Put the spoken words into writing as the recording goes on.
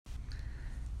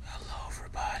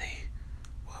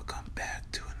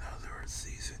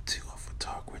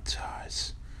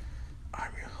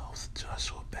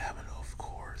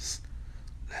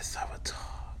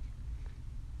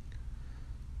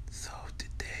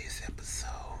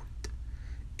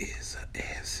is an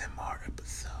ASMR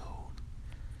episode,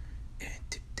 and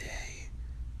today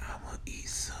I'm gonna eat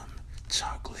some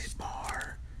chocolate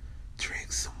bar,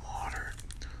 drink some water,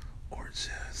 or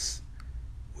just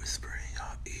whisper in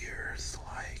your ears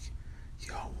like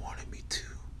y'all wanted me to.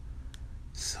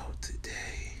 So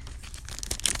today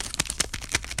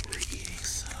we're eating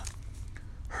some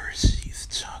Hershey's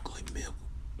chocolate milk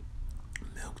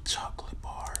chocolate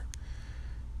bar.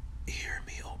 Hear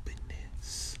me open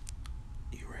this.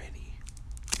 You ready?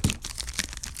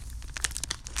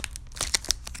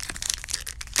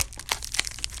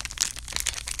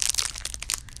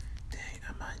 Dang,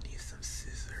 I might need some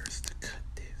scissors to cut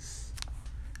this.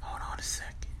 Hold on a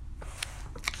second.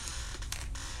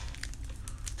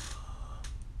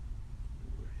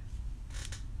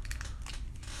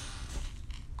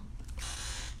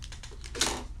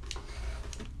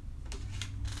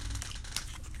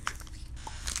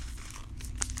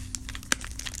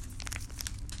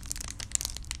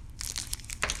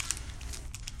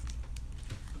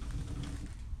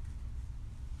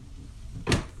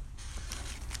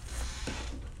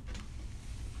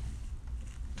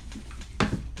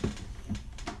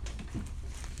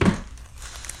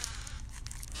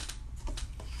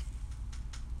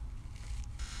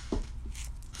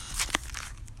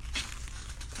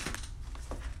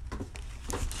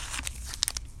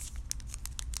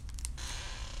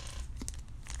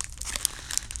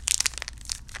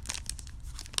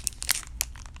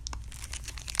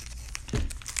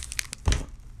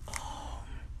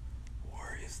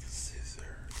 Where is the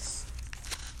scissors?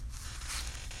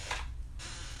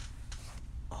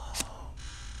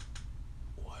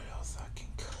 What else I can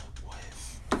cut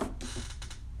with?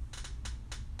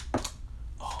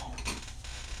 Oh,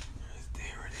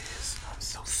 there it is. I'm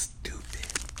so stupid.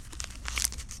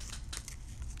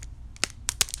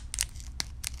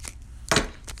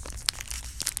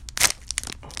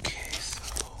 Okay,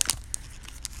 so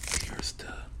here's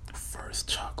the first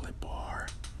chocolate bar.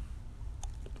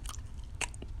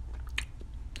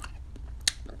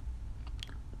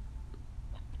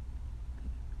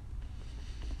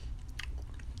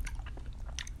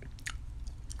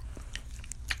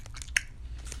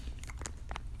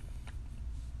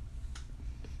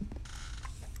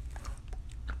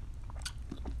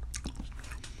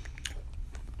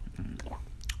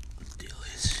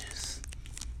 Delicious.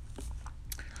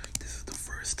 This is the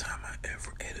first time I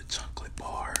ever ate a chocolate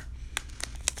bar.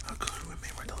 I couldn't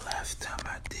remember the last time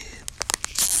I did.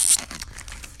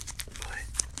 But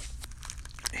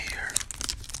here,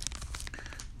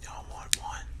 y'all want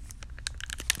one?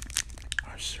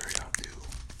 I'm sure y'all do.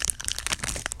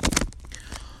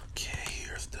 Okay,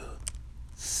 here's the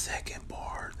second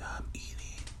bar that I'm eating.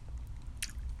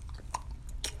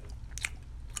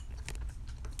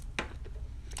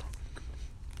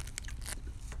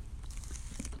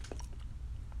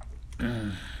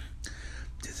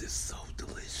 This is so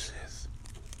delicious.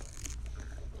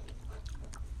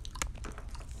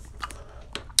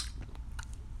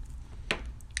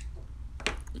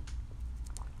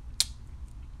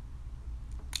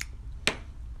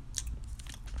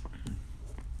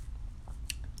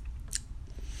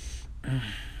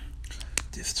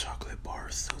 This chocolate bar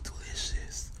is so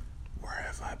delicious. Where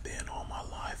have I been all my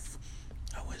life?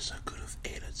 I wish I could have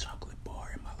ate a chocolate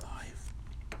bar in my life.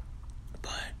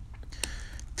 But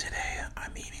today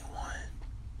I'm eating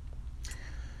one.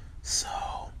 So,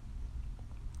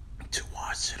 to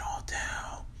wash it all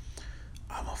down,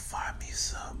 I'm gonna find me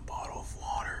some bottle of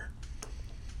water.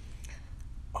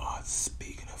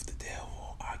 Speaking of the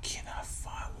devil, I cannot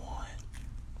find one.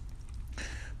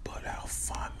 But I'll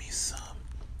find me some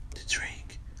to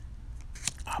drink.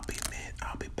 I'll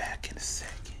be back in a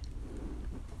second.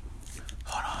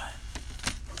 Hold on.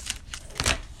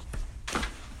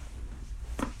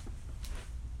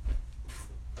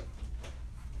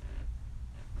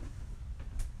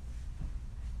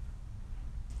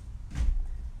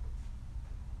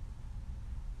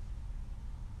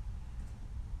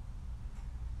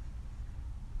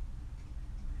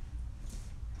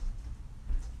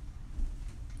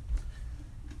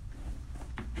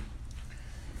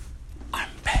 I'm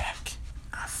back.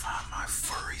 I found my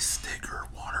Furry sticker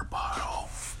water bottle.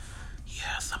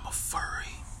 Yes, I'm a furry.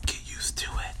 Get used to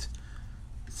it.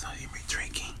 So hear me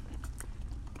drinking.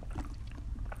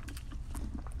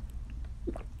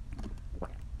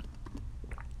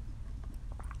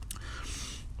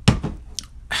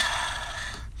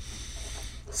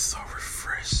 So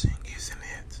refreshing, isn't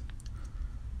it?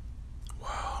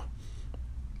 Well,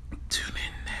 tune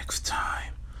in next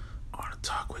time on a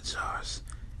Talk with Josh.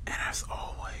 And as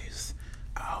always,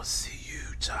 I'll see you,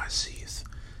 Joshies,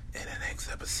 in the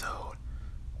next episode.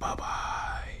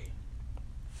 Bye-bye.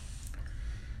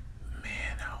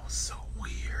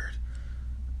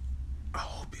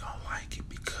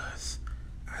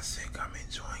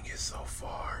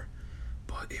 far.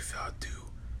 But if y'all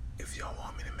do, if y'all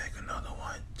want me to make another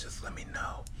one, just let me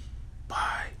know.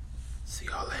 Bye. See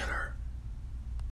y'all later.